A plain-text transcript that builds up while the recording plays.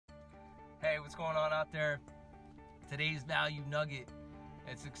Hey, what's going on out there? Today's value nugget,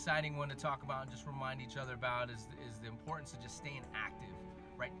 it's an exciting one to talk about and just remind each other about is the importance of just staying active,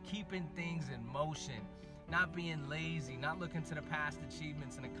 right? Keeping things in motion, not being lazy, not looking to the past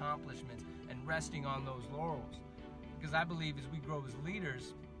achievements and accomplishments and resting on those laurels. Because I believe as we grow as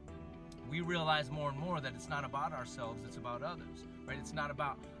leaders, we realize more and more that it's not about ourselves, it's about others, right? It's not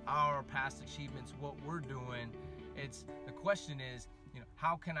about our past achievements, what we're doing. The question is,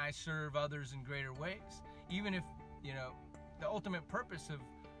 how can I serve others in greater ways? Even if, the ultimate purpose of,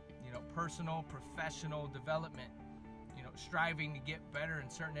 personal, professional development, striving to get better in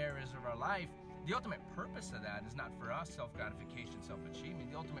certain areas of our life, the ultimate purpose of that is not for us self-gratification,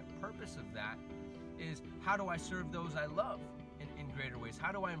 self-achievement. The ultimate purpose of that is, how do I serve those I love in greater ways?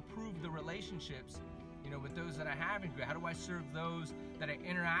 How do I improve the relationships, with those that I have in greater? How do I serve those that I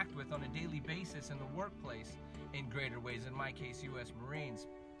interact with on a daily basis in the workplace in greater ways? In my case, U.S. Marines.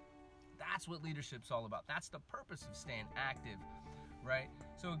 That's what leadership's all about. That's the purpose of staying active, right?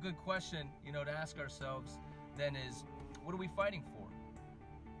 So a good question, to ask ourselves then is, what are we fighting for?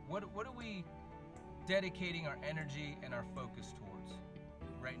 What are we dedicating our energy and our focus towards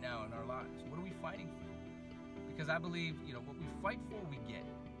right now in our lives? What are we fighting for? Because I believe, what we fight for, we get.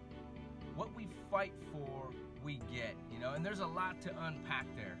 What we fight for, we get, and there's a lot to unpack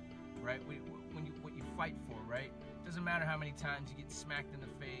there, right? What you fight for, right? It doesn't matter how many times you get smacked in the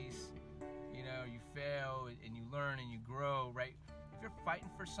face, you fail and you learn and you grow, right? If you're fighting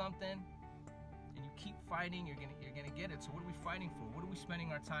for something and you keep fighting, you're gonna get it. So what are we fighting for? What are we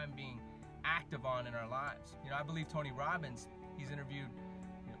spending our time being active on in our lives? I believe Tony Robbins, he's interviewed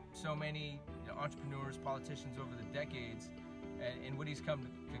so many entrepreneurs, politicians over the decades, and what he's come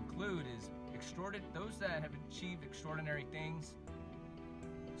to conclude is those that have achieved extraordinary things,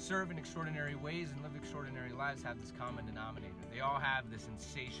 serve in extraordinary ways, and live extraordinary lives have this common denominator. They all have this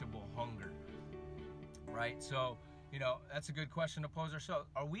insatiable hunger, right? So, that's a good question to pose ourselves.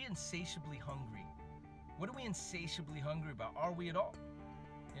 Are we insatiably hungry? What are we insatiably hungry about? Are we at all?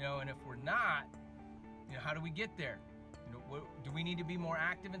 And if we're not, how do we get there? Do we need to be more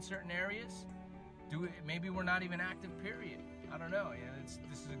active in certain areas? Maybe we're not even active, period. I don't know.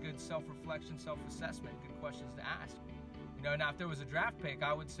 This is a good self-reflection, self-assessment, good questions to ask. Now if there was a draft pick,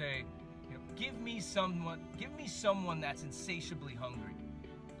 I would say, give me someone that's insatiably hungry,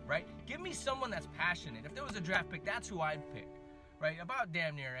 right? Give me someone that's passionate. If there was a draft pick, that's who I'd pick, right? About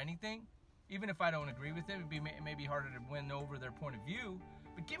damn near anything. Even if I don't agree with it, it may be harder to win over their point of view,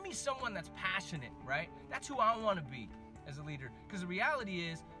 but give me someone that's passionate, right? That's who I want to be as a leader. Because the reality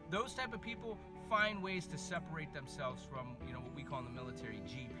is, those type of people find ways to separate themselves from, what we call in the military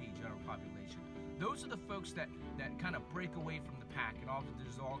GP, general population. Those are the folks that kind of break away from the pack, and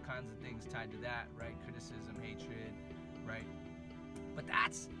there's all kinds of things tied to that, right? Criticism, hatred, right? But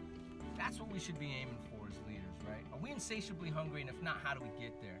that's what we should be aiming for as leaders, right? Are we insatiably hungry? And if not, how do we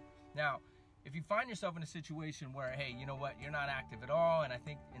get there? Now, if you find yourself in a situation where, hey, you know what, you're not active at all, and I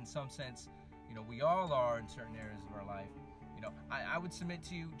think in some sense, we all are in certain areas of our life, I would submit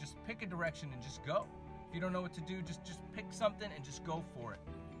to you, just pick a direction and just go. If you don't know what to do, just pick something and just go for it.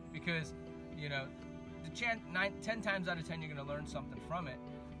 Because, the chance, 10 times out of 10, you're going to learn something from it.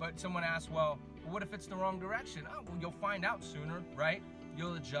 But someone asks, well, what if it's the wrong direction? Oh, well, you'll find out sooner, right?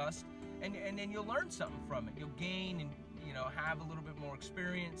 You'll adjust, and then you'll learn something from it. You'll gain and, have a little bit more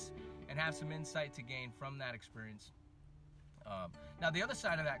experience and have some insight to gain from that experience. Now, the other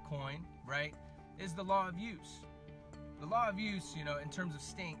side of that coin, right, is the law of use. The law of use, in terms of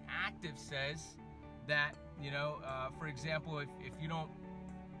staying active, says that, for example, if you don't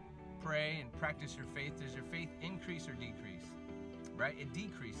pray and practice your faith, does your faith increase or decrease? Right? It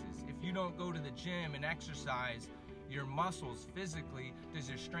decreases. If you don't go to the gym and exercise your muscles physically, does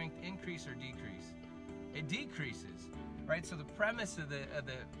your strength increase or decrease? It decreases. Right? So the premise of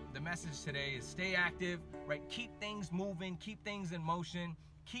the message today is stay active, right? Keep things moving, keep things in motion,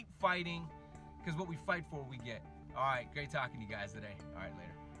 keep fighting, because what we fight for, we get. All right, great talking to you guys today. All right,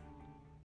 later.